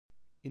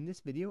In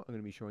this video, I'm going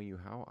to be showing you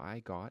how I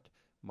got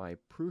my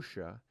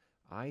Prusa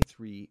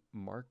i3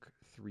 Mark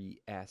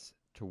 3s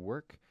to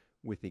work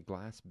with a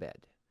glass bed.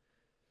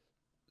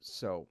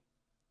 So,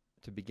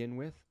 to begin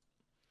with,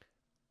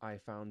 I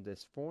found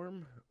this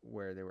form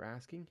where they were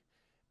asking,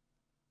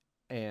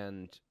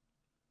 and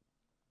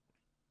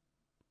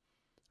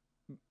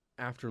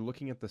after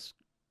looking at the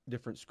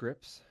different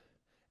scripts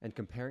and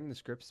comparing the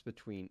scripts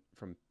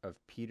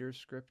of Peter's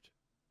script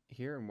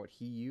here and what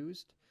he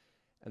used,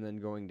 and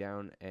then going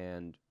down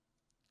and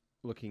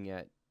looking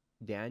at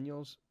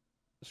Daniel's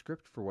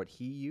script for what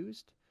he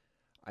used,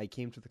 I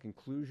came to the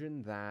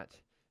conclusion that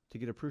to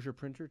get a Prusa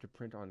printer to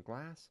print on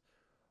glass,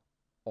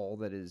 all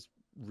that is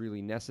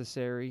really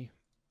necessary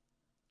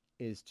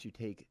is to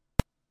take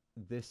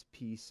this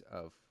piece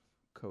of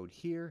code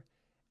here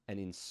and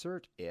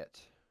insert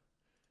it.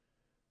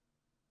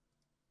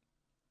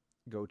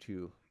 Go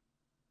to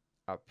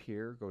up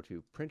here, go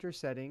to printer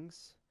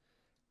settings,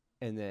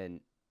 and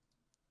then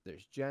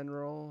there's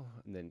general,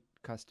 and then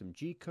custom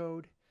G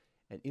code.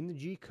 And in the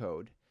G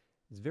code,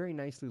 it's very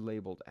nicely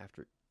labeled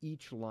after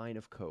each line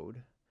of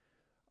code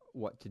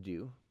what to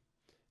do.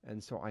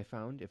 And so I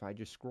found if I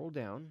just scroll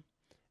down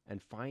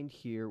and find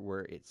here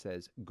where it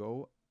says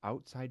go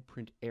outside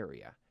print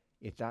area,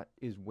 if that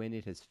is when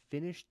it has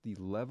finished the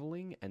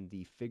leveling and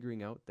the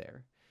figuring out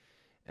there.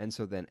 And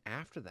so then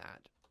after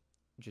that,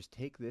 just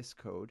take this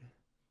code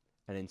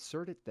and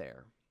insert it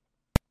there.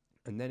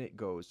 And then it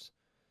goes,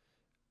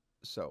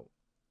 so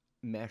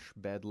mesh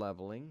bed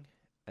leveling,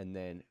 and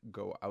then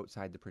go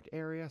outside the print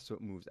area, so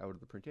it moves out of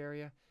the print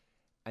area.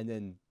 And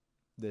then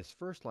this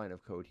first line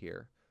of code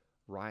here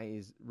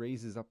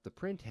raises up the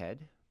print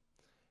head,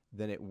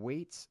 then it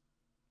waits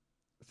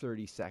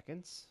 30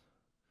 seconds,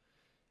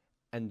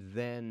 and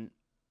then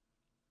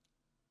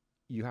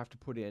you have to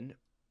put in,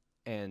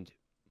 and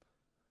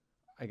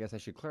I guess I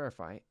should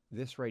clarify,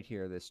 this right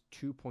here, this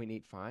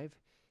 2.85,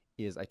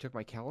 is I took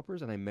my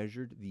calipers and I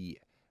measured the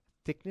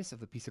thickness of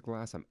the piece of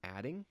glass I'm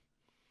adding,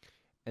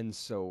 and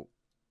so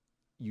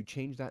you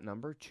change that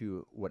number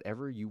to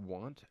whatever you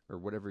want or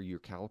whatever your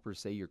calipers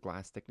say your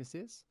glass thickness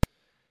is,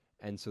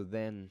 and so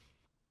then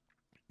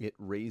it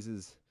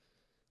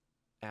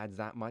adds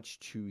that much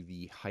to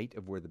the height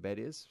of where the bed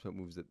is, so it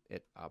moves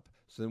it up.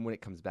 So then when it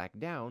comes back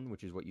down,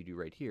 which is what you do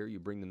right here, you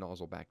bring the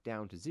nozzle back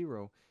down to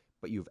 0,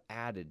 but you've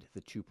added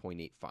the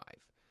 2.85.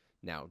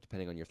 Now,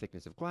 depending on your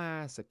thickness of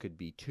glass, it could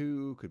be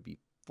 2, could be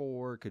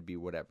 4, could be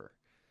whatever.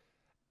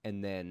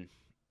 And then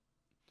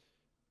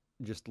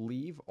just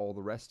leave all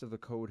the rest of the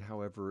code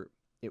however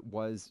it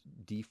was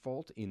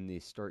default in the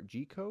start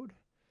G code,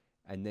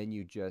 and then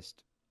you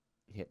just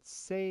hit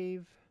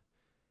save,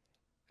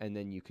 and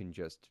then you can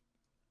just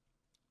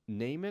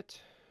name it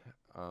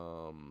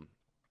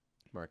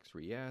Mark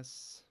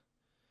 3s,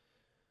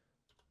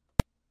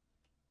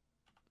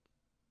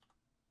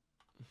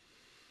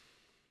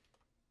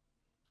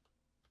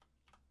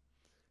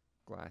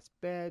 glass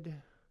bed,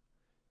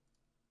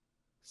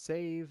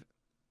 save,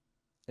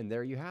 and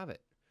there you have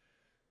it.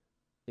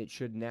 It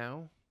should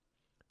now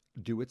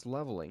do its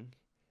leveling,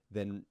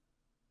 then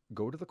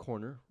go to the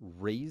corner,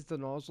 raise the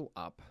nozzle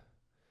up,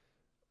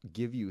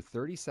 give you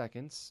 30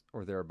 seconds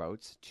or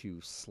thereabouts to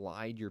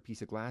slide your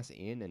piece of glass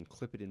in and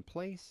clip it in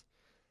place,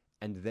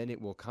 and then it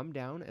will come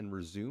down and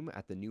resume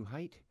at the new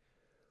height,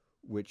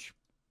 which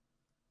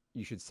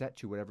you should set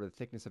to whatever the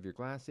thickness of your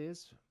glass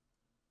is,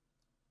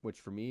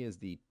 which for me is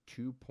the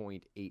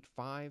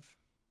 2.85,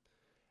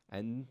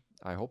 and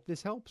I hope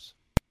this helps.